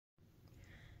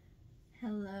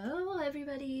Hello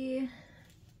everybody!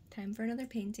 Time for another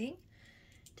painting.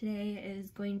 Today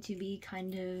is going to be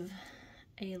kind of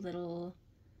a little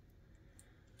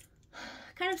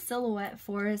kind of silhouette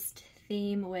forest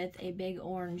theme with a big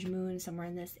orange moon somewhere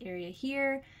in this area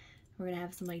here. We're gonna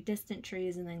have some like distant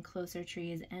trees and then closer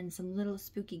trees and some little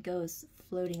spooky ghosts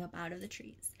floating up out of the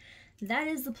trees. That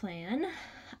is the plan.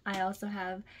 I also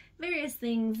have various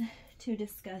things to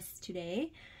discuss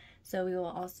today. So we will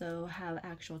also have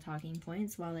actual talking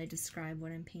points while I describe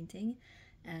what I'm painting.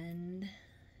 And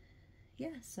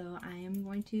yeah, so I am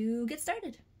going to get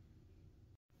started.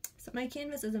 So my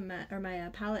canvas is a mess, or my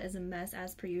palette is a mess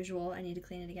as per usual. I need to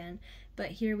clean it again. But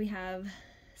here we have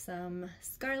some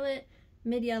scarlet,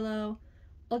 mid yellow,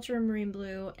 ultramarine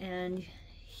blue, and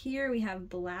here we have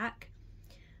black.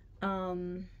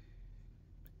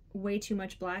 Way too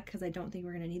much black because I don't think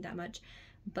we're gonna need that much.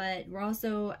 But we're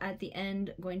also at the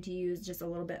end going to use just a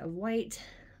little bit of white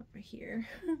over here.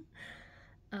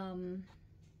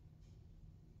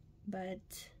 But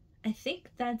I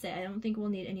think that's it. I don't think we'll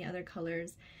need any other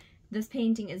colors. This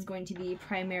painting is going to be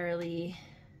primarily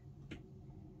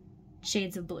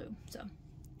shades of blue. So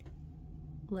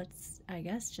let's, I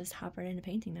guess, just hop right into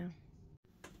painting now.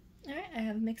 All right, I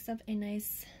have mixed up a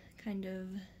nice kind of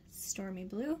stormy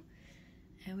blue,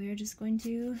 and we are just going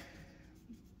to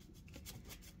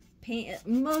paint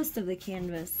most of the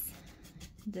canvas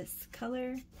this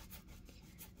color. Can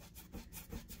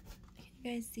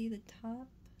you guys see the top?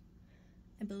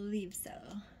 I believe so.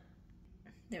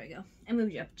 There we go. I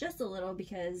moved you up just a little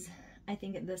because I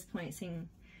think at this point,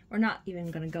 we're not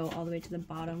even gonna go all the way to the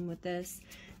bottom with this.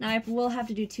 Now I will have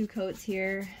to do 2 coats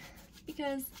here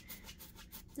because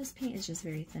this paint is just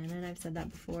very thin, and I've said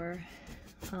that before.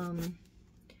 And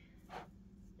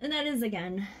that is,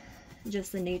 again,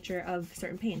 just the nature of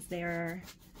certain paints. They are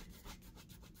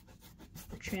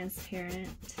transparent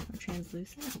or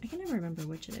translucent. I can never remember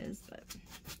which it is, but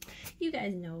you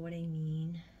guys know what I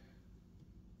mean.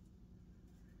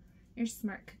 You're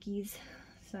smart cookies.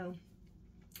 So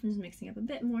I'm just mixing up a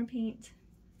bit more paint.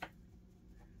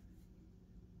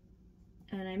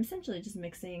 And I'm essentially just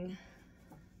mixing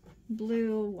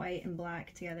blue, white, and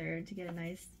black together to get a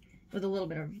nice, with a little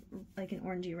bit of like an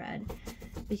orangey red,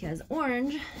 because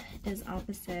orange is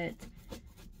opposite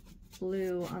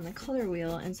blue on the color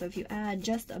wheel, and so if you add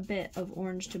just a bit of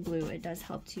orange to blue, it does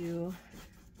help to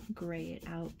gray it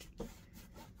out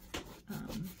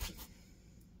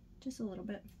just a little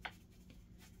bit,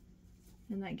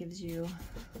 and that gives you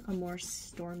a more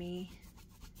stormy,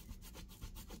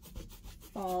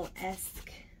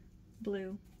 fall-esque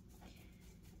blue.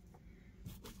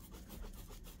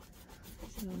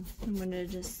 So I'm gonna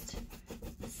just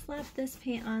slap this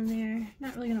paint on there.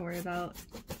 Not really gonna worry about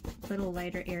little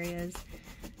lighter areas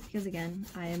because, again,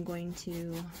 I am going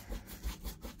to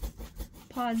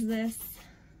pause this,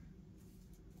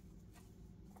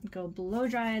 go blow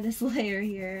dry this layer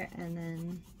here, and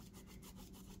then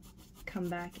come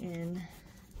back in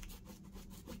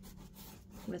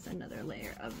with another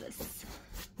layer of this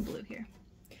blue here.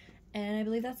 And I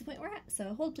believe that's the point we're at,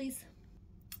 so hold please.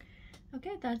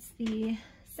 Okay, that's the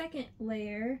second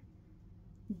layer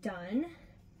done.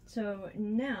 So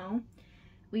now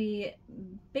we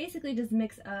basically just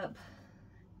mix up,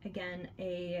 again,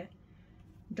 a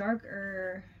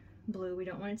darker blue. We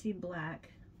don't want it to be black.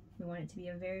 We want it to be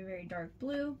a very, very dark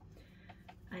blue.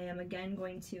 I am again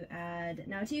going to add,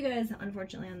 now to you guys,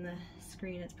 unfortunately on the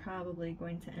screen it's probably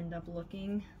going to end up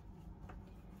looking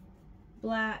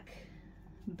black,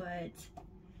 but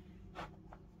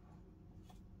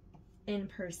in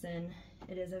person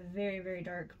it is a very, very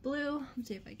dark blue. Let's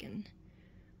see if I can,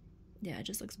 yeah, it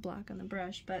just looks black on the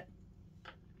brush, but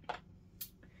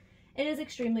it is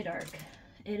extremely dark.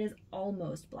 It is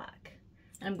almost black.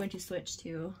 I'm going to switch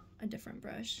to a different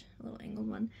brush, a little angled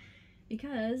one,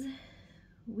 because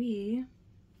we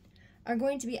are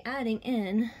going to be adding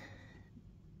in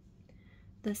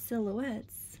the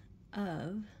silhouettes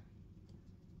of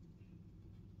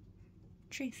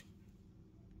trees.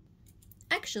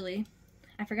 Actually,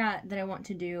 I forgot that I want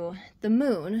to do the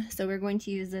moon, so we're going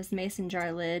to use this mason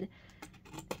jar lid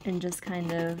and just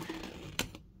kind of,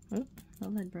 oh, the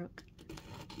lid broke.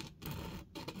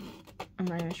 I'm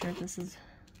not even sure if this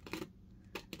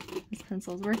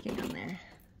pencil is working on there.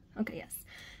 Okay, yes.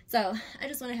 So I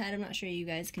just went ahead, I'm not sure you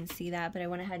guys can see that, but I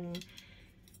went ahead and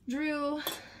drew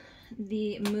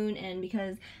the moon in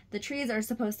because the trees are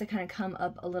supposed to kind of come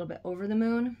up a little bit over the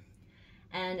moon,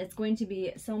 and it's going to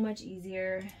be so much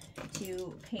easier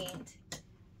to paint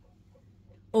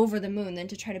over the moon than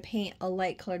to try to paint a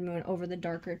light colored moon over the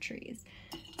darker trees.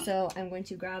 So I'm going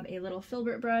to grab a little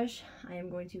filbert brush. I am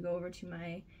going to go over to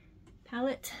my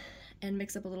palette and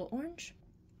mix up a little orange.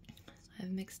 So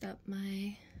I've mixed up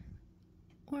my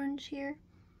orange here.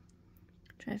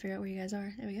 Trying to figure out where you guys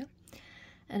are. There we go.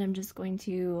 And I'm just going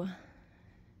to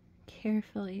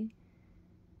carefully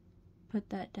put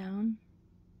that down.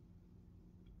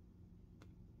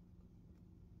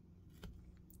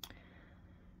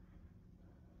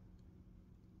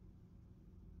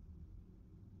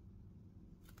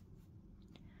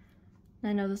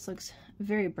 I know this looks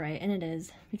very bright, and it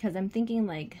is, because I'm thinking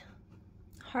like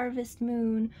harvest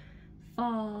moon,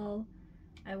 fall.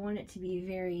 I want it to be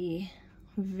very,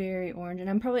 very orange, and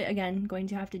I'm probably, again, going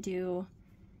to have to do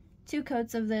 2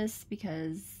 coats of this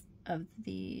because of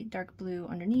the dark blue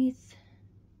underneath.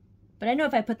 But I know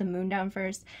if I put the moon down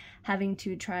first, having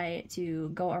to try to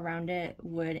go around it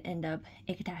would end up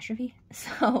a catastrophe.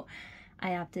 So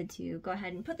I opted to go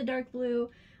ahead and put the dark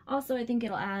blue. Also, I think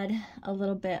it'll add a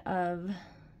little bit of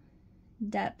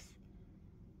depth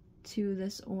to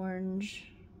this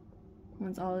orange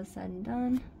once all is said and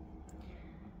done.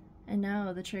 And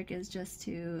now the trick is just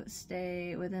to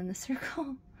stay within the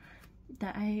circle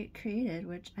that I created,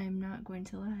 which I'm not going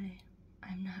to lie,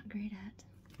 I'm not great at.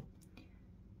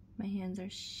 My hands are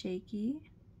shaky,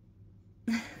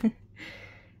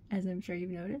 as I'm sure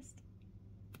you've noticed.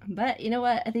 But you know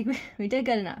what? I think we did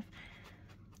good enough.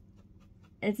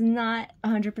 It's not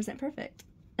 100% perfect.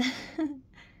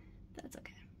 That's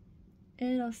okay.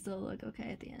 It'll still look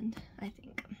okay at the end, I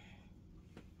think.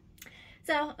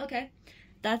 So, okay,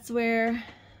 that's where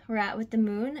we're at with the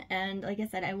moon. And like I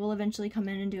said, I will eventually come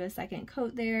in and do a second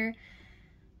coat there.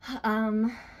 I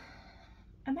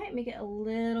might make it a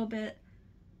little bit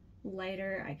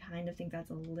lighter. I kind of think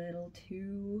that's a little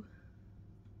too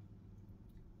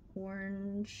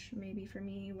orange, maybe, for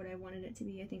me, what I wanted it to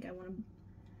be. I think I want to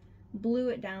blue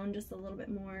it down just a little bit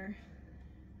more,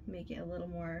 make it a little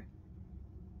more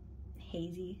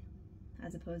hazy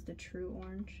as opposed to true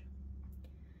orange.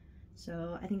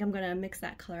 So I think I'm gonna mix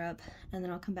that color up, and then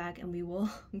I'll come back and we will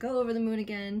go over the moon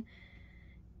again.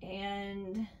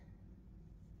 And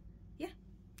yeah,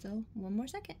 so one more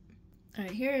second. All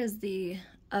right, here is the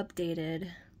updated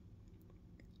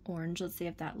orange. Let's see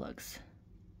if that looks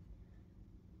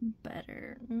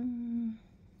better.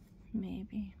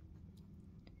 Maybe.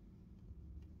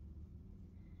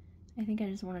 I think I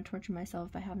just want to torture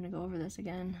myself by having to go over this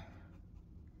again.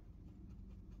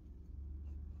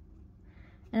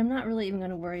 And I'm not really even going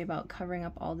to worry about covering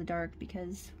up all the dark,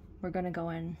 because we're going to go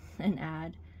in and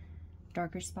add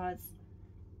darker spots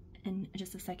in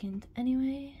just a second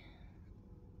anyway.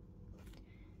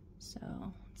 So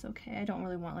it's okay. I don't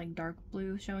really want like dark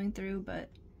blue showing through, but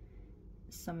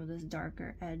some of this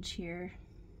darker edge here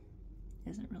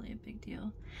isn't really a big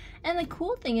deal. And the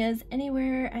cool thing is,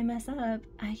 anywhere I mess up,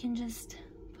 I can just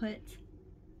put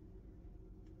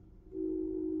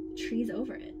trees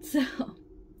over it. So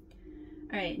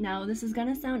alright, now this is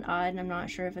gonna sound odd, and I'm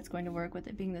not sure if it's going to work with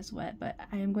it being this wet, but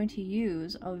I am going to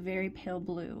use a very pale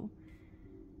blue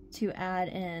to add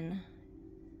in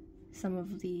some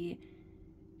of the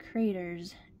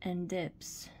craters and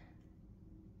dips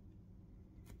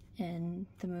in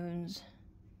the moon's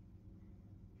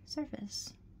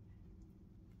surface.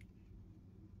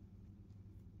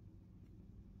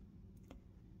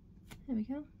 There we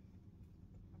go.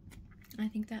 I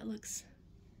think that looks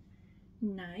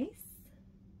nice.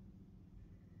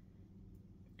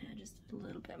 Add just a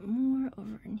little bit more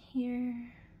over in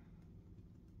here.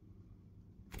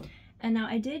 And now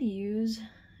I did use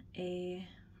a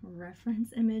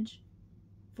reference image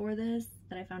for this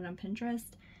that I found on Pinterest.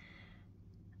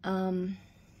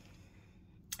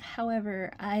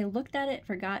 However, I looked at it,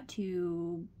 forgot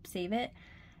to save it,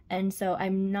 and so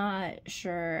I'm not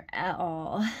sure at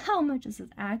all how much this is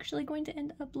actually going to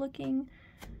end up looking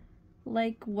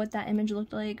like what that image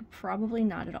looked like. Probably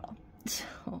not at all.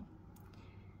 So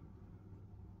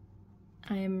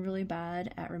I am really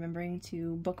bad at remembering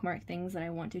to bookmark things that I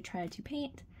want to try to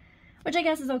paint, which I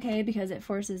guess is okay because it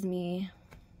forces me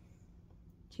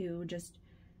to just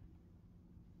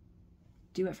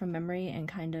do it from memory and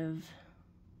kind of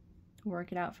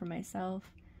work it out for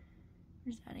myself.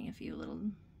 I'm just adding a few little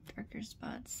darker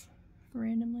spots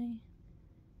randomly.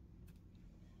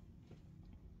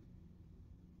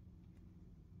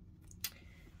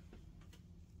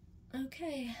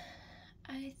 Okay,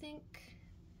 I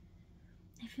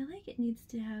feel like it needs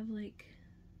to have like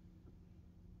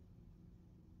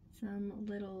some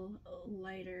little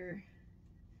lighter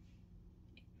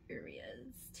areas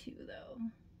too, though.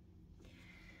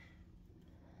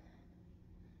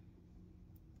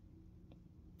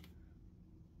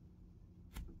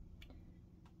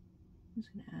 I'm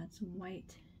just going to add some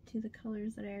white to the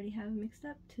colors that I already have mixed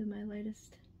up to my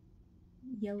lightest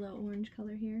yellow-orange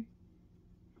color here.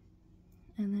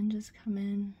 And then just come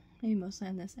in, maybe mostly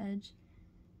on this edge,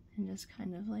 and just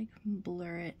kind of like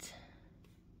blur it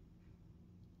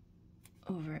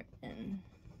over it and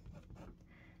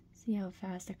see how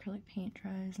fast acrylic paint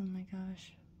dries. Oh my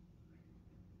gosh.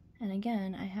 And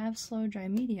again, I have slow dry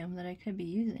medium that I could be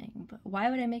using, but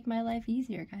why would I make my life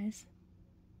easier, guys?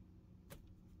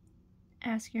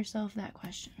 Ask yourself that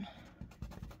question.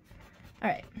 All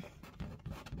right.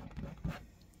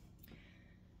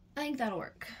 I think that'll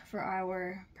work for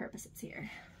our purposes here.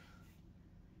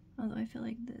 Although I feel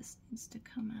like this needs to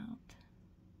come out.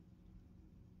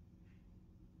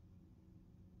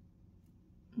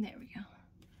 There we go.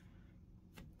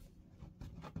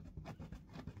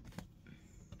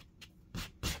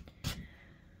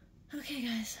 Okay,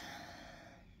 guys.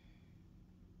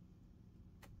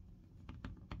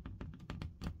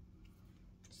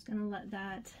 Just gonna let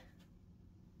that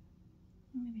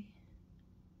maybe.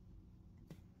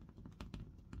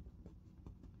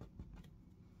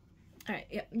 Alright,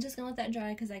 yep, I'm just gonna let that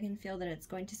dry because I can feel that it's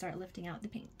going to start lifting out the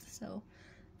paint. So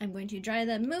I'm going to dry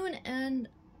the moon and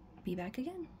be back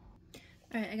again.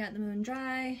 Alright, I got the moon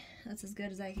dry. That's as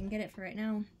good as I can get it for right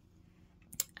now.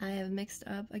 I have mixed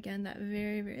up, again, that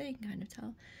very, you can kind of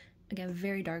tell, again,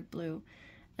 very dark blue.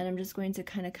 And I'm just going to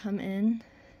kind of come in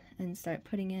and start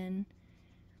putting in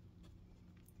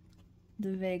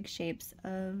the vague shapes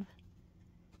of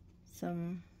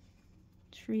some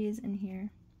trees in here.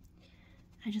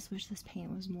 I just wish this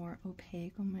paint was more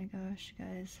opaque. Oh my gosh,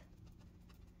 guys.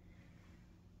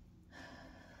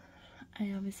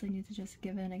 I obviously need to just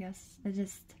give in, I guess.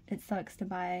 It sucks to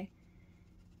buy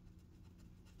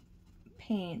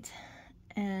paint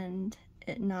and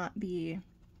it not be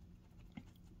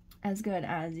as good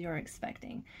as you're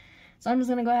expecting. So I'm just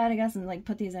gonna go ahead, I guess, and like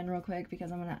put these in real quick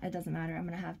because it doesn't matter. I'm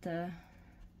gonna have to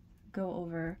go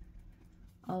over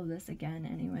all of this again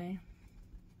anyway.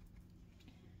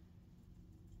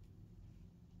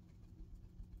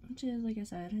 Which is, like I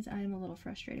said, I'm a little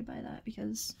frustrated by that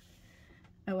because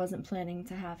I wasn't planning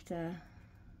to have to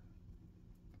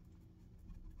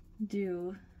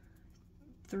do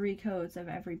 3 coats of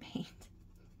every paint,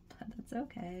 but that's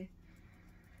okay.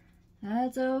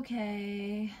 That's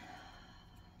okay.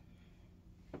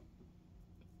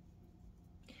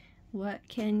 What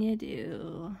can you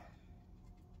do?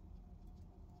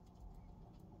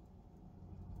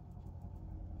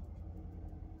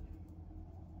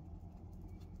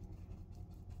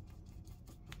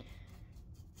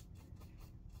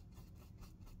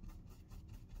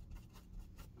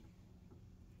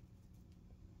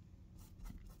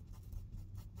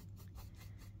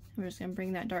 We're just gonna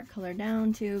bring that dark color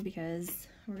down too because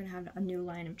we're gonna have a new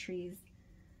line of trees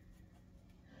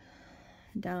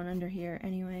down under here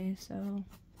anyway. So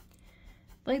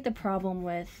like the problem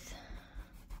with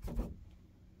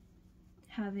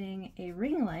having a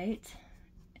ring light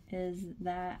is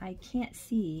that I can't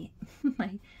see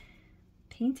my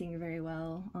painting very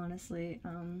well, honestly.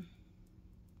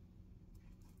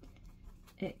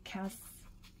 It casts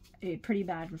a pretty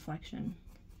bad reflection.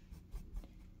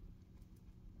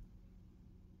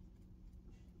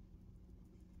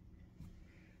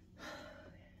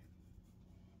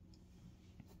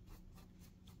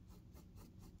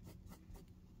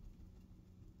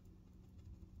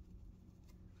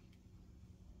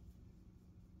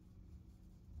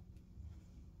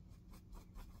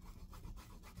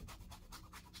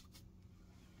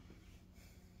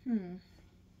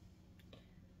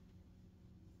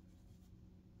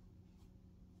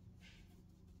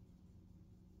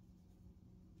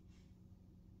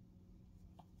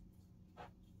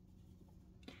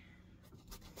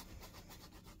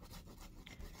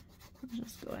 I'll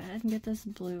just go ahead and get this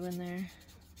blue in there.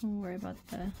 We'll worry about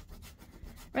the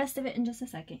rest of it in just a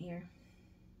second here.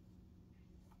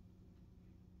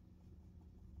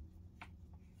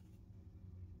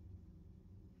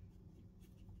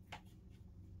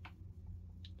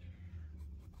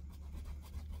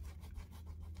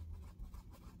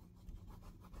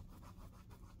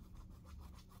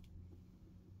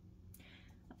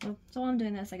 So while I'm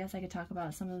doing this, I guess I could talk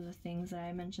about some of the things that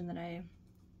I mentioned that I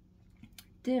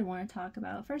did want to talk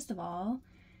about. First of all,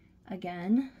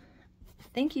 again,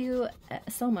 thank you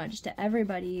so much to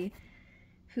everybody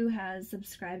who has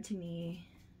subscribed to me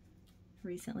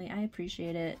recently. I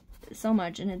appreciate it so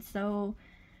much, and it's so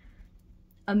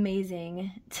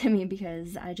amazing to me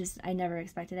because I never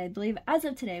expected. I believe as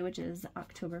of today, which is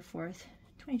October 4th,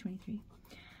 2023,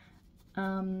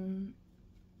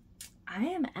 I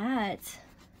am at,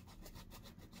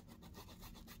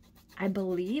 I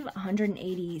believe,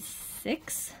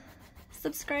 186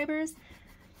 subscribers.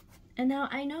 And now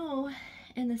I know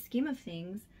in the scheme of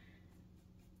things,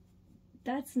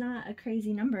 that's not a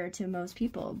crazy number to most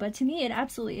people, but to me it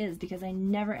absolutely is, because I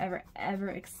never ever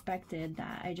expected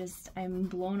that. I'm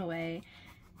blown away.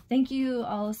 Thank you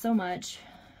all so much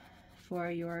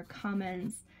for your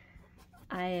comments.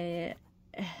 The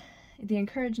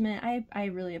encouragement, I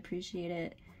really appreciate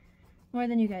it more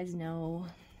than you guys know.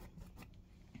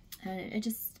 And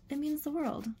it means the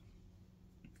world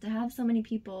to have so many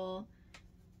people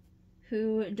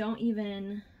who don't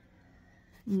even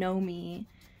know me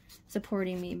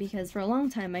supporting me, because for a long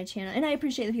time my channel, and I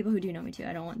appreciate the people who do know me too,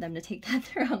 I don't want them to take that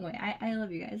the wrong way. I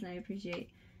love you guys and I appreciate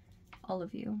all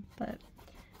of you, but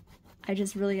I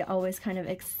just really always kind of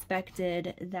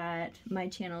expected that my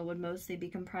channel would mostly be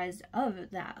comprised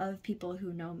of people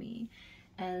who know me,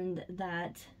 and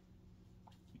that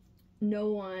no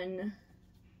one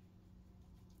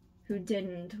who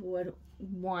didn't would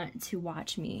want to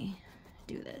watch me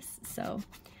do this. So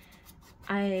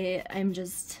I'm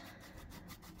just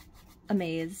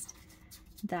amazed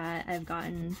that I've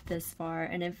gotten this far,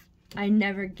 and if I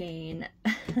never gain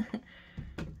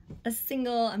a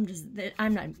single,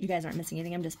 you guys aren't missing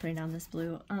anything, I'm just putting down this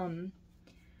blue.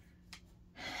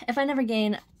 If I never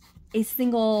gain a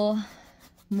single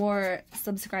more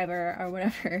subscriber or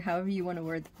whatever, however you want to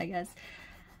word that, I guess,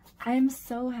 I'm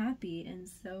so happy and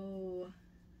so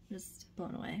just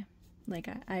blown away. Like,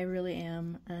 I really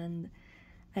am, and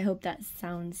I hope that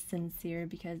sounds sincere,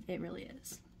 because it really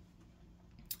is.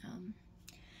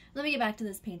 Let me get back to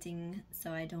this painting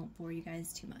so I don't bore you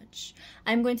guys too much.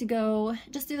 I'm going to go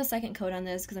just do the second coat on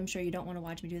this, because I'm sure you don't want to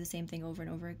watch me do the same thing over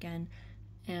and over again.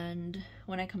 And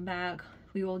when I come back,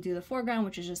 we will do the foreground,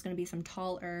 which is just going to be some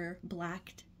taller,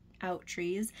 blacked out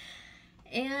trees.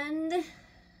 And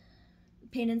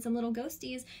paint in some little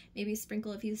ghosties, maybe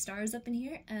sprinkle a few stars up in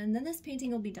here, and then this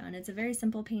painting will be done. It's a very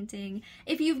simple painting.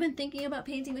 If you've been thinking about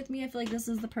painting with me, I feel like this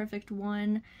is the perfect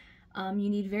one. You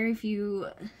need very few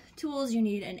tools. You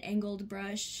need an angled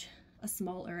brush, a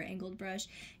smaller angled brush.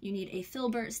 You need a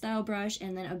filbert style brush,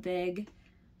 and then a big,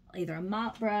 either a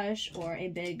mop brush or a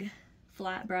big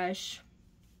flat brush.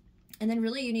 And then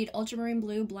really you need ultramarine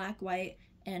blue, black, white,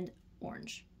 and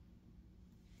orange.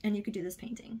 And you could do this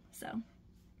painting. So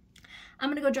I'm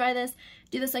gonna go dry this,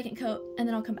 do the second coat, and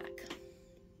then I'll come back.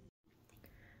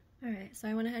 All right, so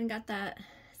I went ahead and got that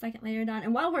second layer done.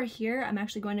 And while we're here, I'm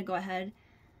actually going to go ahead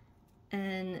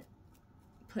and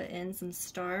put in some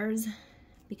stars,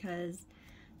 because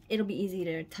it'll be easy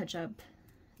to touch up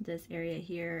this area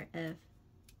here if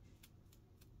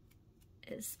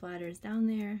it splatters down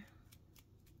there.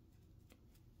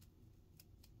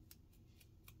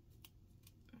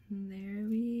 And there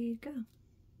we go.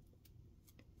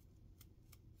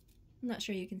 I'm not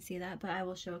sure you can see that, but I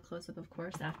will show a close-up, of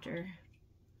course, after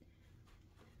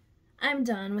I'm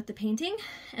done with the painting.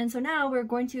 And so now we're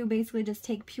going to basically just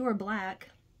take pure black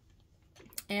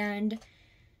and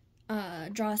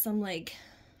draw some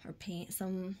or paint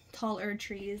some taller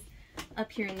trees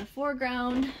up here in the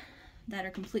foreground that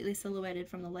are completely silhouetted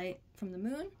from the light from the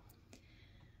moon.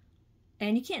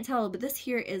 And you can't tell, but this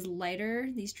here is lighter.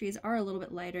 These trees are a little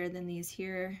bit lighter than these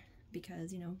here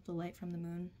because, you know, the light from the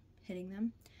moon hitting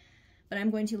them. But I'm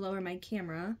going to lower my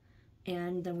camera,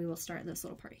 and then we will start this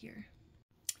little part here.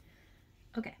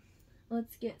 Okay,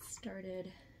 let's get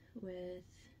started with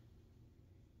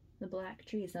the black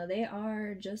trees. Now they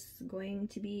are just going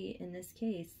to be, in this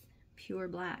case, pure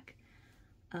black.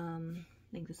 I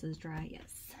think this is dry,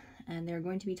 yes. And they're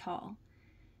going to be tall.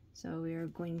 So we are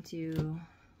going to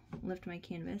lift my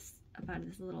canvas up out of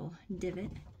this little divot,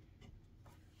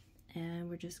 and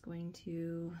we're just going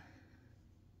to,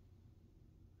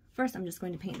 first I'm just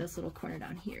going to paint this little corner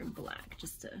down here black,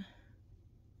 just to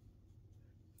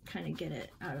kind of get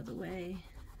it out of the way,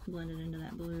 blend it into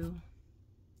that blue.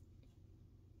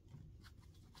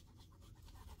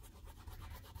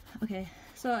 Okay,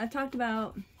 so I've talked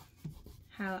about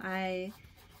how I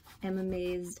am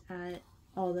amazed at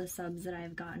all the subs that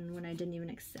I've gotten when I didn't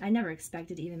even, I never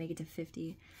expected to even make it to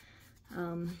 50.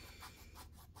 And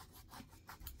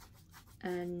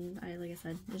like I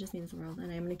said, it just means the world,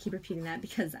 and I'm going to keep repeating that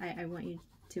because I want you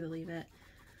to believe it.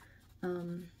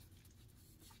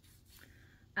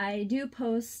 I do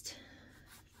post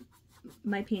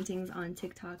my paintings on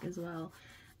TikTok as well,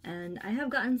 and I have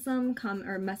gotten some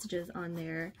messages on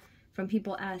there from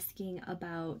people asking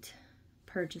about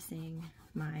purchasing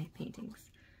my paintings,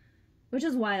 which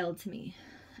is wild to me.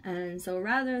 And so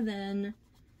rather than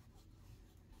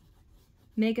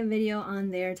make a video on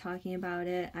there talking about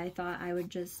it, I thought I would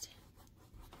just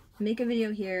make a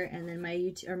video here, and then my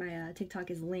YouTube or my TikTok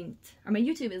is linked, or my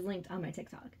YouTube is linked on my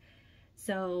TikTok.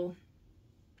 So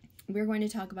we're going to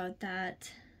talk about that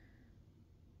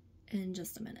in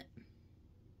just a minute.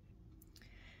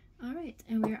 All right,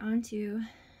 and we're on to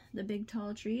the big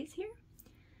tall trees here.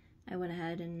 I went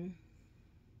ahead and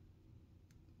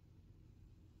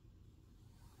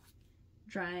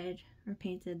dried or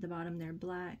painted the bottom there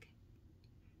black.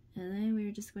 And then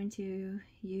we're just going to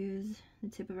use the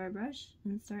tip of our brush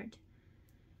and start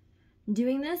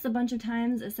doing this a bunch of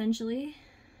times, essentially,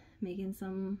 making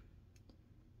some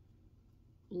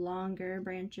longer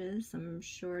branches, some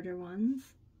shorter ones,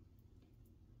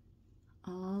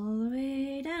 all the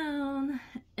way down.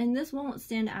 And this won't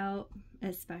stand out,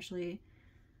 especially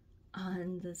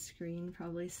on the screen,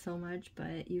 probably so much,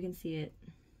 but you can see it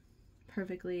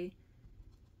perfectly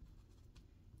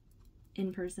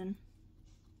in person.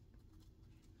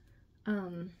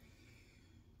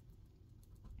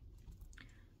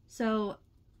 So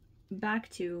back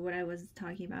to what I was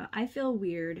talking about. I feel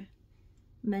weird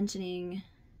mentioning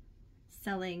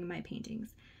selling my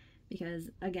paintings because,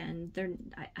 again,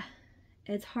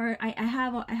 it's hard. I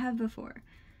have before,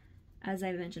 as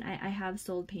I mentioned, I have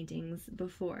sold paintings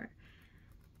before,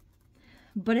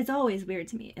 but it's always weird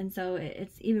to me, and so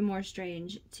it's even more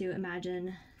strange to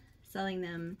imagine selling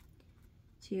them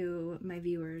to my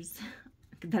viewers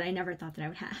that I never thought that I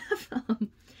would have.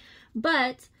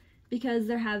 But because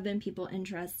there have been people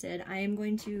interested, I am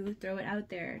going to throw it out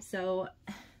there. So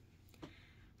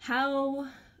how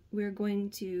we're going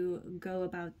to go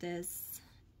about this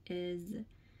is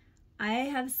I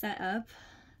have set up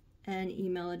an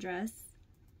email address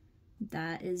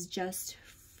that is just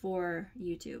for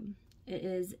YouTube. It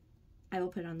is, I will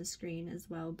put it on the screen as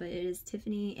well, but it is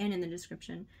Tiffany, and in the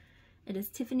description, it is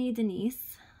Tiffany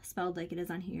Denise, spelled like it is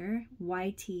on here,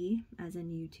 YT as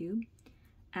in YouTube,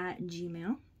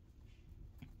 @gmail.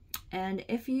 And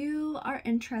if you are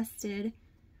interested,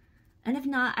 and if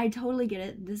not, I totally get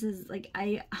it. This is like,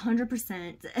 I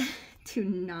 100% do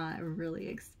not really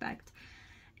expect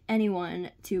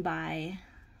anyone to buy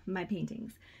my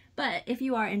paintings. But if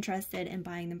you are interested in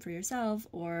buying them for yourself,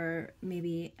 or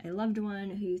maybe a loved one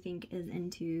who you think is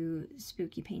into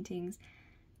spooky paintings,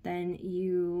 then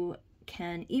you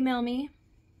can email me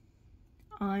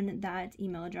on that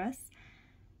email address,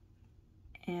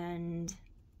 and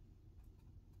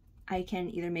I can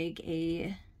either make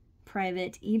a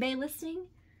private eBay listing,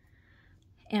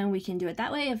 and we can do it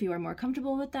that way if you are more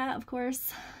comfortable with that, of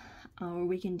course, or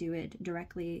we can do it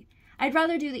directly. I'd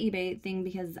rather do the eBay thing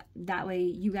because that way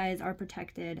you guys are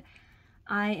protected.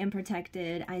 I am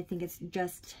protected. I think it's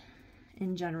just,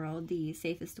 in general, the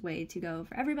safest way to go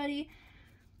for everybody.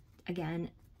 Again,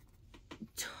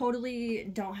 totally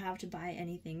don't have to buy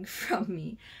anything from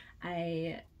me.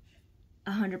 I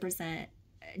 100%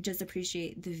 just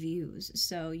appreciate the views,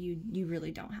 so you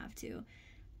really don't have to.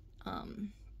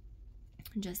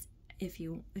 Just if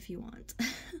you want.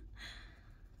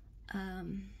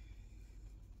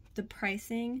 The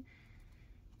pricing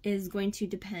is going to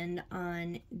depend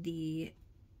on the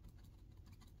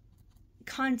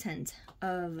content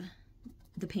of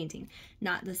the painting,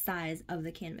 not the size of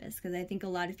the canvas, because I think a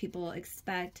lot of people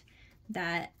expect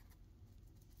that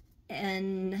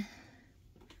an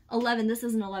 11, this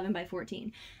is an 11 by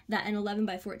 14, that an 11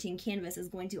 by 14 canvas is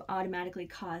going to automatically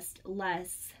cost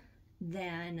less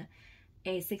than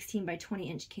a 16 by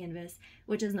 20 inch canvas,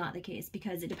 which is not the case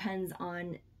because it depends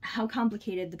on how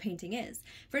complicated the painting is.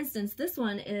 For instance, this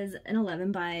one is an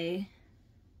 11 by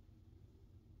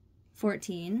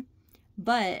 14,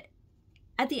 but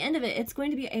at the end of it, it's going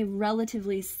to be a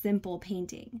relatively simple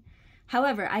painting.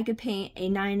 However, I could paint a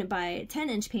 9 by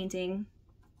 10 inch painting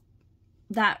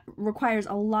that requires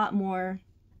a lot more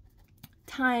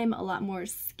time, a lot more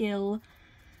skill,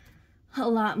 a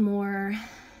lot more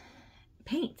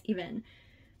paint even.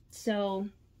 So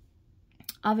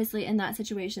obviously in that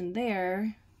situation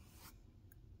there,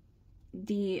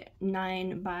 the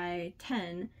 9 by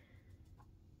 10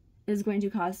 is going to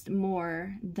cost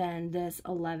more than this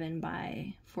 11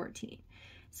 by 14.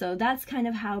 So that's kind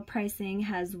of how pricing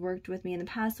has worked with me in the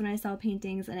past when I sell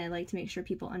paintings, and I like to make sure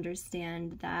people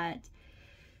understand that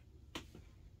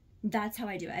that's how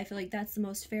I do it. I feel like that's the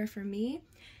most fair for me.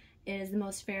 It is the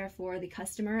most fair for the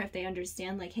customer if they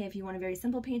understand, like, hey, if you want a very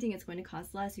simple painting, it's going to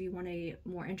cost less. If you want a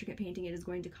more intricate painting, it is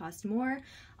going to cost more.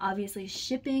 Obviously,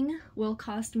 shipping will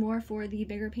cost more for the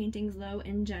bigger paintings, though,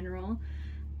 in general.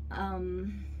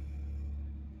 And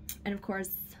of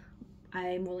course,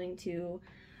 I'm willing to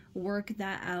work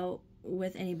that out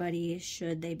with anybody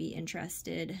should they be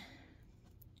interested.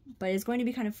 But it's going to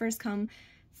be kind of first come,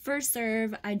 first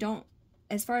serve. I don't,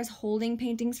 as far as holding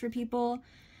paintings for people,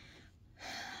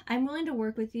 I'm willing to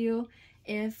work with you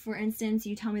if, for instance,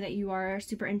 you tell me that you are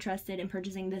super interested in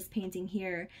purchasing this painting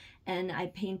here, and I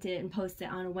paint it and post it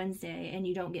on a Wednesday and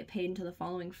you don't get paid until the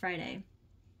following Friday,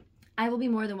 I will be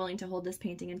more than willing to hold this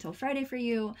painting until Friday for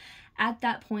you. At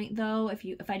that point though,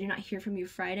 if I do not hear from you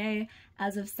Friday,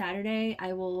 as of Saturday,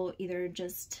 I will either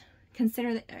just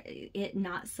consider it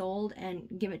not sold and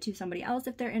give it to somebody else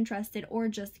if they're interested, or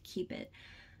just keep it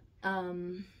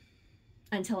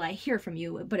until I hear from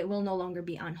you, but it will no longer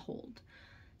be on hold.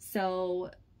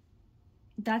 So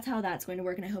that's how that's going to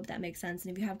work, and I hope that makes sense.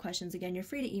 And if you have questions, again, you're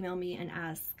free to email me and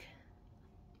ask,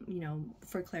 you know,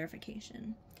 for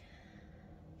clarification.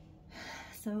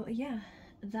 So yeah,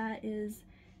 that is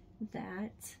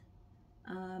that.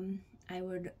 I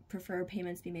would prefer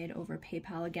payments be made over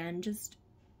PayPal. Again, just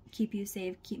keep you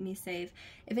safe, keep me safe.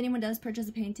 If anyone does purchase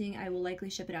a painting, I will likely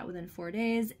ship it out within 4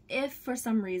 days. If for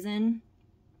some reason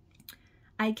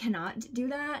I cannot do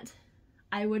that,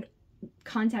 I would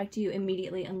contact you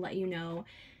immediately and let you know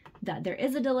that there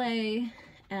is a delay,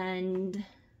 and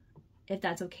if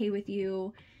that's okay with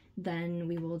you, then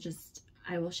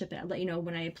I will ship it out, let you know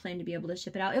when I plan to be able to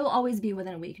ship it out. It will always be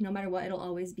within a week. No matter what, it'll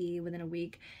always be within a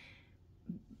week,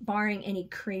 barring any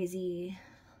crazy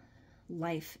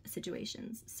life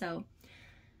situations. So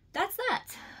that's that.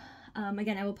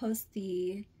 Again, I will post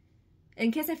in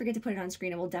case I forget to put it on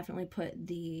screen, I will definitely put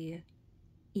the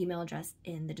email address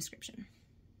in the description.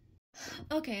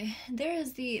 Okay, there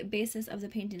is the basis of the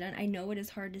painting done. I know it is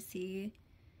hard to see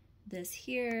this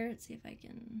here. Let's see if I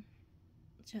can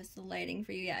adjust the lighting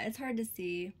for you. Yeah, it's hard to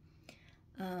see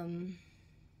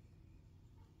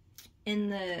in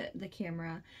the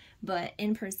camera, but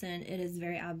in person it is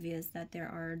very obvious that there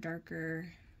are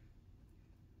darker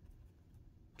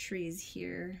trees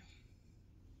here.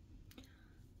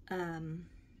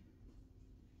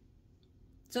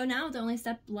 So now the only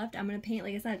step left, I'm going to paint,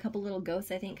 like I said, a couple little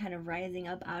ghosts, I think, kind of rising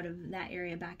up out of that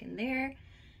area back in there,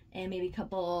 and maybe a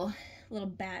couple little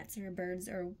bats or birds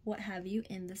or what have you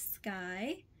in the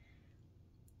sky.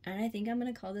 And I think I'm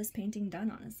going to call this painting done,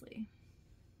 honestly.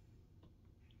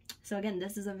 So again,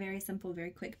 this is a very simple,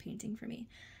 very quick painting for me.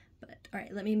 But all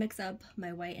right, let me mix up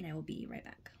my white and I will be right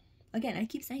back. Again, I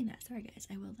keep saying that. Sorry guys,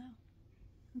 I will though.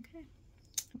 Okay.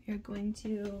 We're going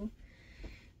to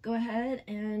go ahead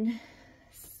and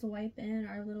swipe in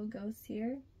our little ghosts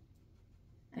here.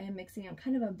 I am mixing up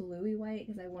kind of a bluey white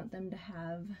because I want them to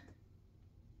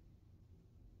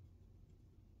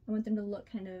look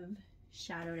kind of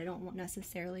shadowed. I don't want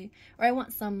necessarily, or I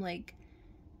want some like,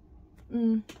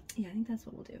 yeah, I think that's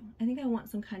what we'll do. I think I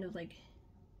want some kind of like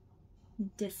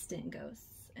distant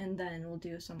ghosts, and then we'll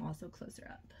do some also closer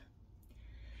up.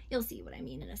 You'll see what I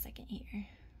mean in a second here.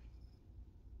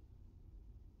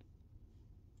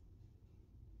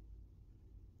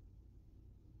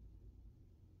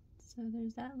 So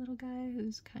there's that little guy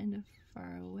who's kind of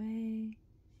far away.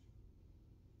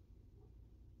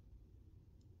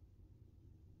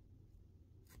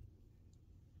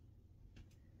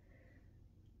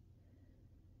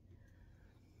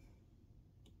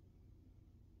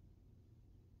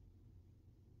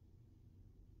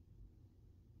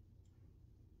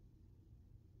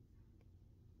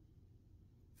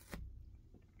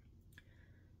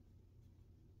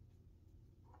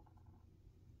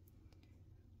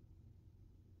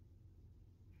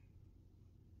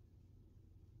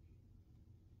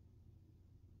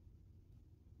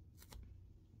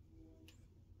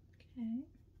 Okay.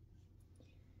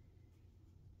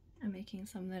 I'm making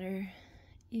some that are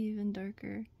even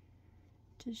darker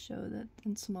to show that,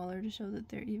 and smaller to show that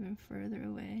they're even further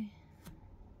away.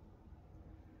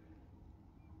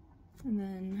 And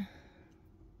then,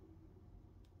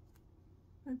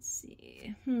 let's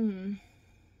see, maybe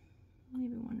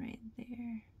one right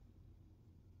there.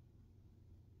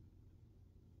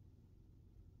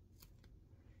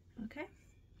 Okay,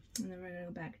 and then we're gonna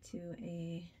go back to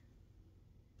a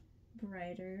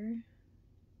brighter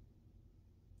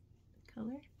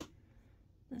color.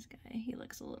 This guy, he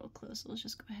looks a little close, so let's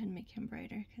just go ahead and make him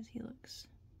brighter because he looks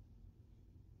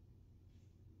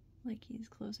like he's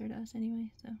closer to us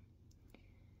anyway, so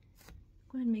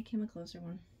go ahead and make him a closer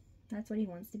one. That's what he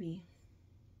wants to be.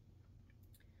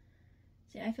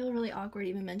 See, I feel really awkward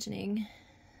even mentioning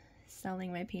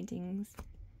selling my paintings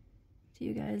to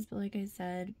you guys, but like I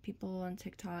said, people on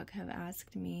TikTok have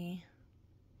asked me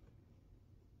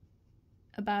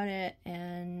about it,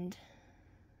 and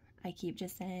I keep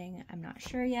just saying I'm not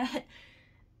sure yet,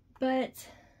 but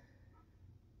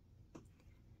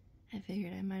I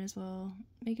figured I might as well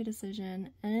make a decision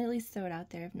and at least throw it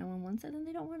out there. If no one wants it, then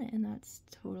they don't want it, and that's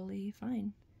totally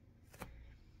fine.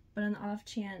 But on the off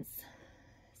chance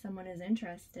someone is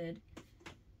interested,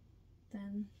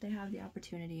 then they have the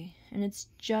opportunity, and it's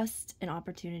just an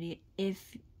opportunity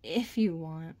if you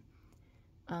want.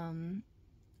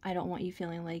 I don't want you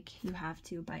feeling like you have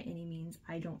to by any means.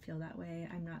 I don't feel that way.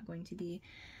 I'm not going to be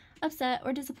upset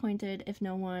or disappointed if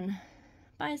no one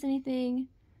buys anything.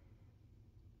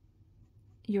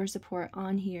 Your support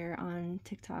on here, on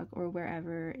TikTok or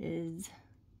wherever, is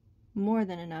more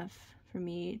than enough for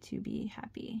me to be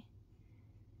happy.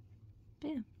 But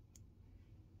yeah.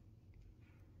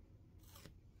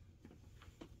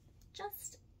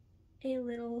 Just a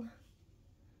little,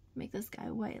 make this guy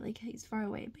white, like he's far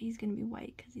away, but he's gonna be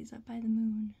white because he's up by the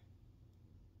moon.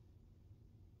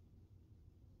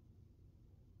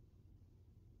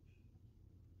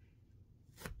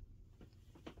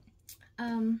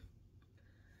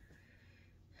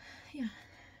 Yeah,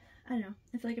 I don't know.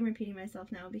 I feel like I'm repeating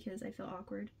myself now because I feel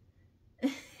awkward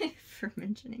for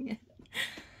mentioning it.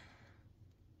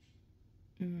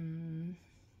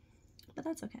 But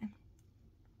that's okay.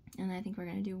 And I think we're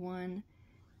gonna do one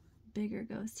bigger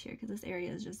ghost here because this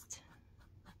area is just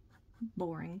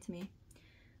boring to me.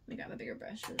 Let me grab a bigger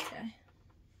brush for this guy.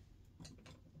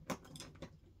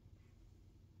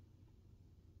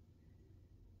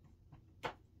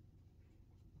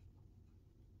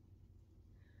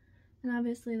 And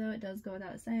obviously, though, it does go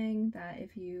without saying that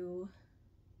if you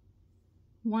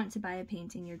want to buy a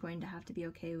painting, you're going to have to be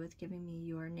okay with giving me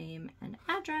your name and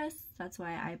address. That's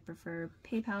why I prefer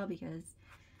PayPal, because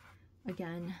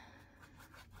again,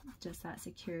 just that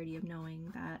security of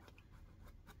knowing that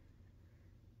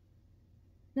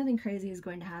nothing crazy is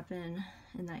going to happen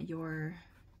and that your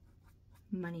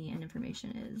money and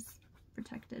information is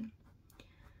protected.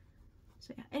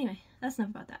 So yeah, anyway, that's enough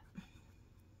about that.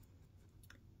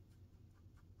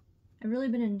 I've really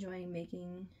been enjoying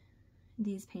making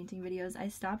these painting videos. I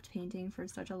stopped painting for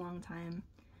such a long time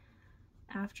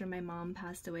after my mom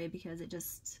passed away because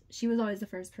she was always the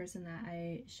first person that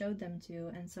I showed them to,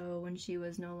 and so when she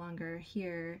was no longer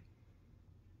here,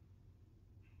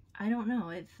 I don't know,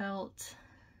 it felt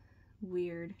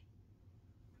weird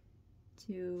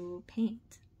to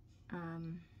paint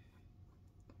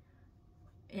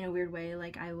in a weird way,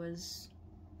 like I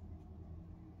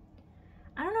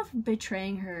don't know if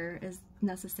betraying her is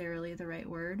necessarily the right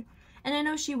word. And I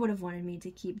know she would have wanted me to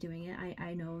keep doing it.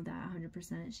 I know that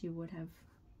 100% she would have.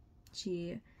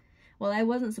 Well, I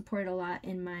wasn't supported a lot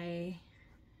in my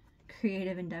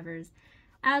creative endeavors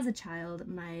as a child.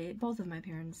 Both of my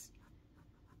parents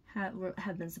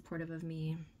have been supportive of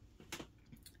me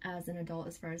as an adult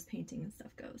as far as painting and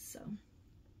stuff goes. So,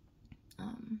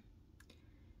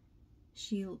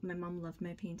 my mom loved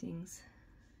my paintings.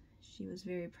 She was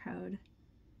very proud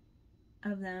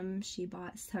of them. She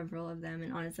bought several of them,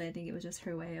 and honestly I think it was just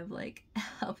her way of like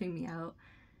helping me out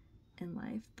in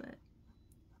life, but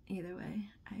either way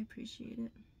I appreciate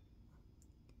it.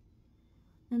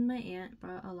 And my aunt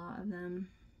brought a lot of them,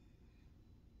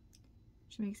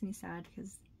 which makes me sad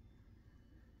because,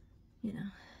 you know,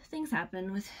 things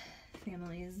happen with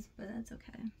families, but that's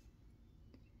okay.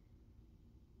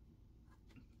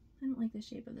 I don't like the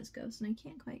shape of this ghost and I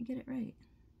can't quite get it right.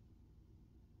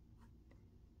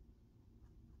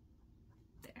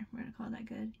 We're gonna call that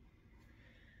good.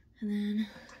 And then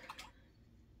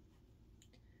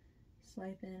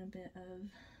swipe in a bit of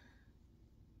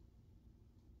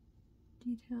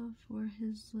detail for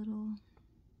his little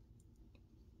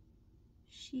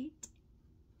sheet.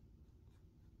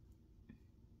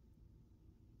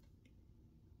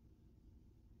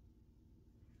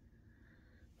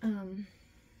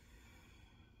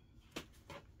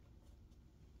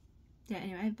 Yeah,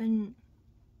 anyway, I've been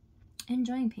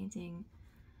enjoying painting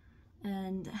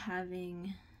and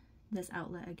having this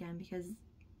outlet again because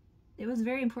it was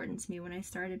very important to me when I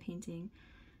started painting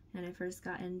and I first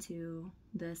got into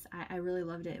this. I really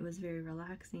loved it. It was very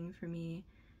relaxing for me.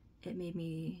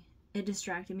 It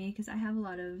distracted me because I have a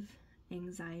lot of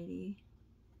anxiety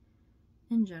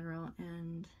in general,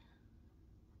 and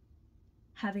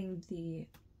having the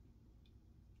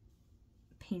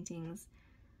paintings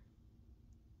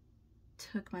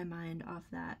took my mind off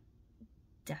that,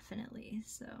 definitely.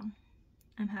 So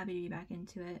I'm happy to be back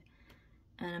into it,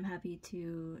 and I'm happy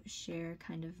to share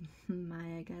kind of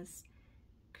my, I guess,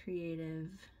 creative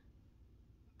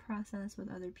process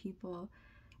with other people.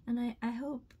 And I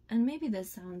hope, and maybe this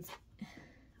sounds,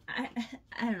 I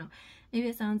don't know, maybe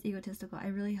it sounds egotistical. I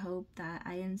really hope that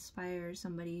I inspire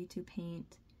somebody to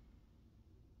paint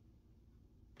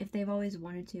if they've always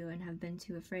wanted to and have been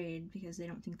too afraid because they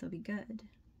don't think they'll be good.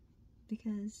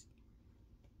 Because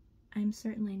I'm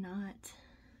certainly not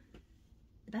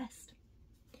the best.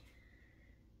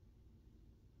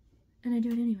 And I do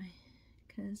it anyway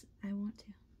because I want to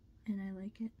and I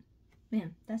like it.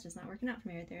 Man, that's just not working out for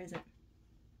me right there, is it?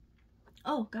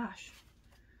 Oh gosh.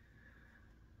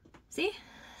 See?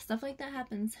 stuff like that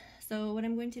happens. So what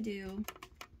I'm going to do,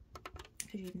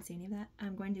 because you didn't see any of that,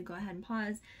 I'm going to go ahead and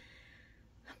pause,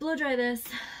 blow dry this,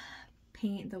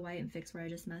 paint the white and fix where I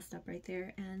just messed up right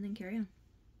there, and then carry on.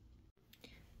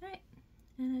 Alright,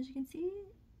 and as you can see,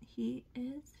 he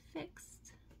is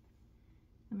fixed.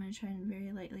 I'm going to try and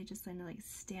very lightly just kind of like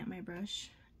stamp my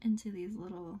brush into these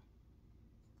little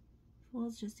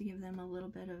folds just to give them a little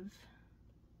bit of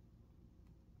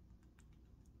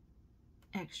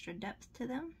extra depth to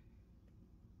them.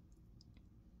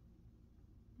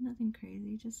 Nothing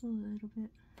crazy, just a little bit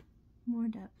more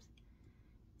depth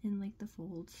in like the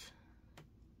folds.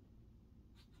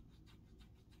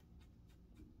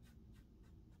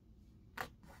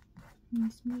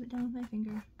 And smooth it down with my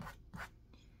finger,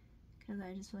 because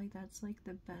I just feel like that's like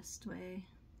the best way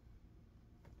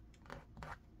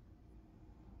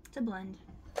to blend.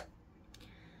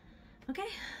 Okay,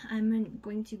 I'm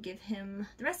going to give him,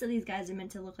 the rest of these guys are meant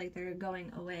to look like they're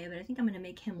going away, but I think I'm going to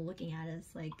make him looking at us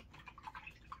like,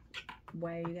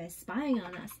 why are you guys spying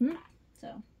on us?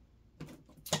 So,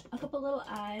 a couple little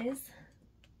eyes,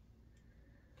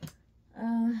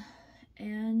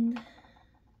 and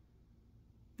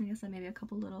I guess maybe a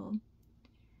couple little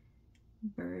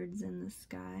birds in the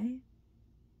sky.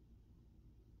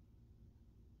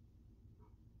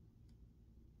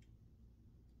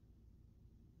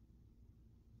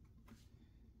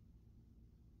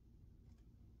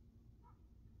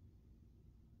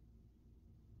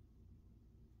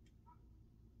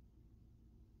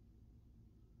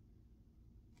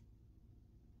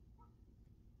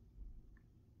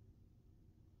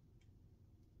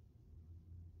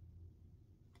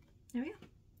 There we go.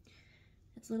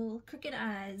 It's little crooked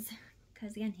eyes,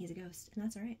 because again, he's a ghost, and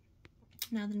that's alright.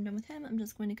 Now that I'm done with him, I'm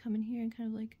just going to come in here and kind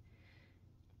of like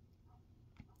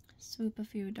swoop a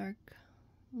few dark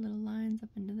little lines up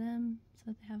into them so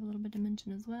that they have a little bit of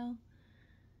dimension as well.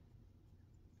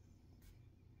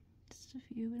 Just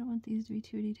a few. We don't want these to be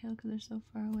too detailed because they're so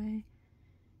far away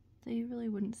that you really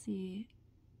wouldn't see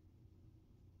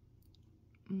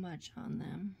much on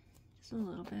them. Just a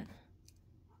little bit.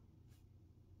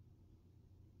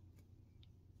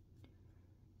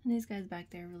 And these guys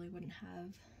back there really wouldn't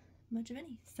have much of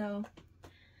any. So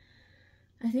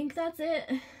I think that's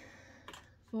it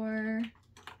for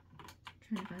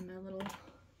trying to find my little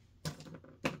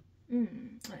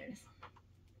there it is.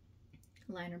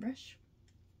 Liner brush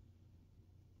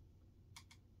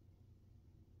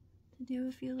to do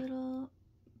a few little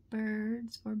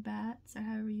birds or bats or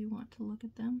however you want to look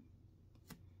at them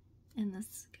in the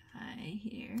sky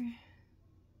here.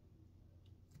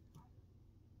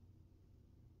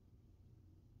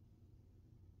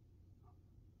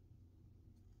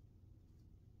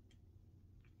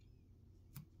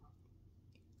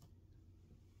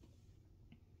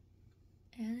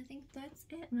 And I think that's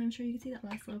it. And I'm sure you can see that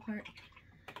last little part.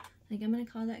 I think I'm going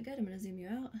to call that good. I'm going to zoom you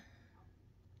out.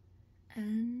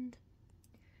 And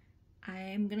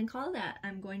I'm going to call that.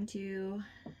 I'm going to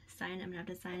sign it. I'm going to have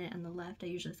to sign it on the left. I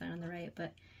usually sign on the right,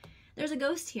 but there's a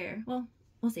ghost here. Well,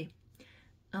 we'll see.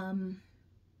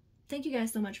 Thank you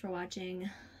guys so much for watching.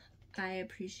 I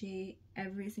appreciate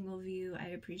every single view. I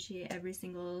appreciate every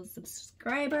single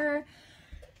subscriber.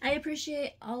 I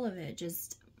appreciate all of it.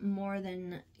 Just more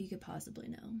than you could possibly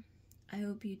know. I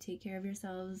hope you take care of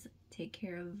yourselves, take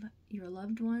care of your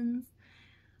loved ones,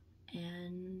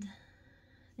 and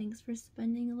thanks for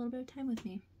spending a little bit of time with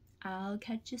me. I'll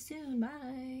catch you soon.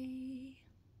 Bye!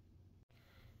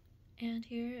 And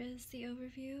here is the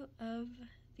overview of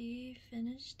the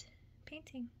finished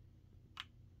painting.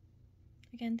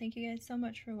 Again, thank you guys so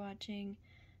much for watching.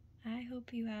 I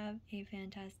hope you have a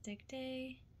fantastic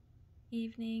day,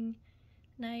 evening,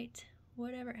 night,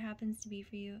 whatever it happens to be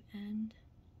for you, and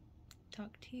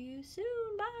talk to you soon.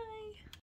 Bye!